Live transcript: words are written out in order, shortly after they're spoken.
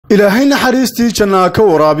ilaahay naxariistii janna ka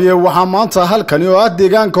waraabiye waxa maanta halkani oo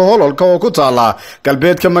deegaanka hololka oo ku taala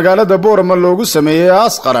galbeedka magaalada Boorama loogu sameeyay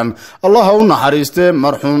Aas-qaran Allah u naxariiste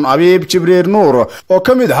marxuum X.Abiib Jibriir Nuur oo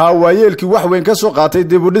kamid ahaa waayeelkii wax weyn ka soo qaatay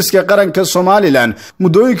dib u dhiska qaranka Soomaaliland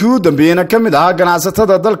muddooyinkii u dambeeyayna kamid ahaa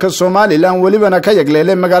ganacsatada dalka Soomaaliland walibana ka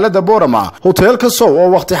yagleelay magaalada Boorama hoteelka Sow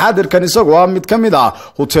oo waqti xaadirkan isagoo mid kamid ah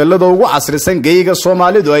hoteelada ugu casrisan geeyiga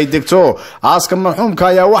Soomaalidu ay degto aaska marxuumka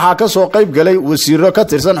ayaa waxa ka soo qayb galay wasiiro ka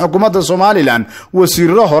tirsan xukuumadda Soomaaliland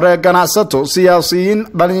wasiiro hore ganacsato siyaasiyiin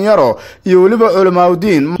dhalinyaro iyo waliba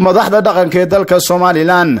culimaadudiin madaxda dhaqanka ee dalka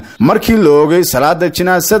Soomaaliland markii la oogay salaada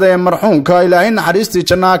jinaasada ee marxuumka ilaahay naxariistii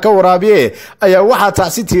janna ka waraabiye ayaa waxa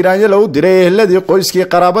taasi tiiraanya loo diray ehladii qoyskii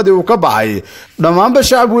qaraabadii uu ka baxay dhamaanba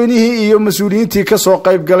shacab weynihii iyo mas'uuliyiintii ka soo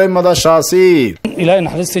qayb galay madashaasi ilaahay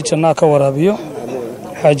naxariistii janna ka waraabiyo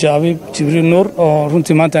X.Abiib Jibriir Nuur oo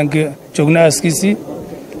runtii maanta aan joognaa askiisii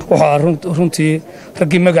waxa runtii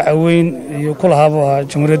ragii magaca weyn iyo kulahaaba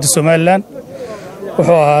Jamhuuriyadda Soomaaliland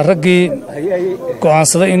wuxuu ahaa ragii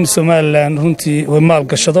go'aansaday in Soomaaliland runtii way maal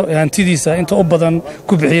gashado hantidiisa inta u badan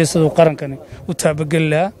ku bixiyay sidoo qarankani u taabagal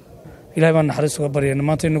lahaa ilaahay baan naxariis uga baryayna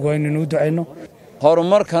maanta inagu inuu ducayno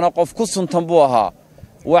horumarkana qof ku suntan buu ahaa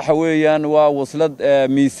waxa weeyaan waa waslad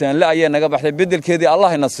miisaan la ayay naga baxday bedelkeedii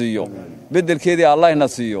Allah ina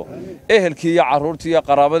siiyo ehelkii iyo caruurtii iyo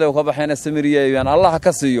qaraabada oo ka baxayna Sameeyey Allah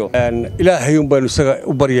ka siiyo ilaahay un baan isaga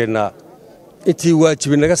u baryeynaa intii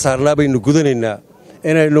waajib naga saarnaa baynu gudanaynaa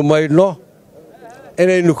inaynu maydno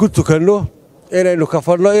inaynu ku tukanno inaynu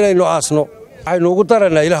kafanno inaynu aasno aynu ugu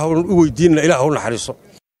daranaa ilaahay u weydiinna ilaahay u naxariiso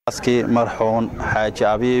aski marxuum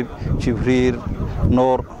X.Abiib Jibriir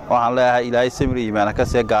Nuur waxaan leeyahay ilaahay Sameeyey ka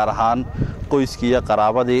sii gaar ahaan qoyskii iyo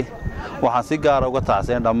qaraabadii waxaan si gaar ah uga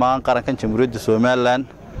tacseen dhammaan qarankan Jamhuuriyadda Soomaaliland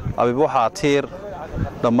Abiib waxa tiir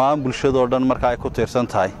dhammaan bulshada dhan marka ay ku tiirsan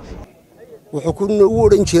tahay wuxuu ku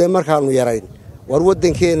oran jiray markaanu yarayn war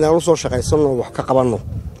wadankeena u soo shaqeysano wax ka qabanno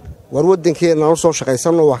war wadankeena u soo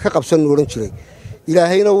shaqeysano wax ka qabsan oran jiray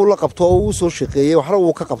ilaahayna uu la qabto oo uu soo shaqeeyay waxna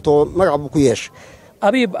uu ka qabto magac buu ku yeeshay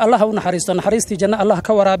Abiib Allah u naxariisto naxariistii janna Allah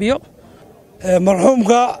ka waraabiyo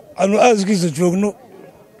marxuumka aanu aaskiisa joogno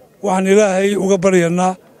waxaan ilaahay uga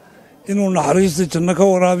baryanaa inuu naxariistii janna ka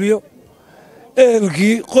waraabiyo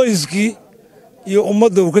ehelkii qoyskii iyo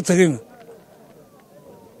ummadda uu ka tagayna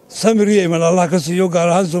Sameeyey Allah ka siiyo gaar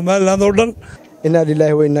ahaan Soomaaliland oo dhan inna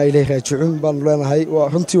lillahi wa inna ilayhi raaji'uun baan leenahay waa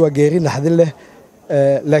runtii waa geeri naxdin leh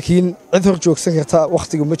laakiin cid hor joogsan karta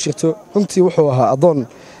waqtiga ma jirto runtii wuxuu ahaa adoon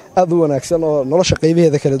aad u wanaagsan oo nolosha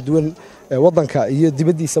qaybaheeda kala duwan wadanka iyo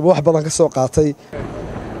dibadiisa wax badan ka soo qaatay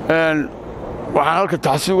waxaan halka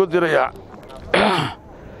taxsiin uga dirayaa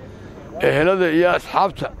ehelada iyo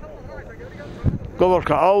asxaabta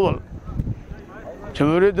gobolka Awdal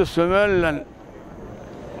Jamhuuriyadda Soomaaliland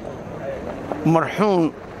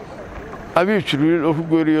marxuum X.Abiib Jibriir oo ku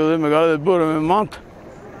geeriyooday magaalada Boorama maanta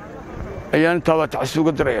ayaan taaba taxsiin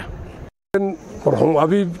uga dirayaa marxuum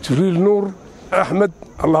X.Abiib Jibriir Nuur Ahmed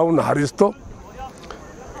Allah u naxariisto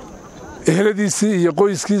eheladiisii iyo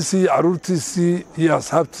qoyskiisii iyo caruurtiisii iyo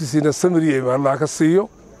asxaabtiisina Sameeyey Allah ka siiyo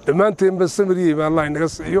dhamaanteen Sameeyey Allah inaga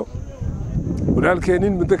siiyo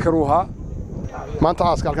walaalkeenin mudakar u ahaa maanta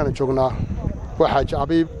aaska halkan joognaa waxa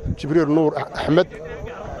X.Abiib Jibriir Nuur Ahmed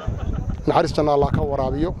naxariistana Allah ka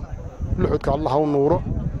waraabiyo luxudka Allah u nuuro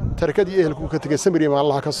tarakadii ehelku ka tagay Sameeyey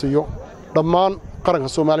Allah ka siiyo dhammaan qaranka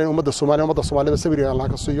Soomaaliyeed ummadda Soomaaliyeed Sameeyey Allah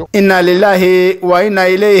ka siiyo inna lillahi wa inna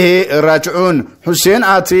ilayhi raaji'uun Hussein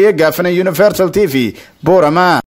Atiye Gafana Universal TV Boorama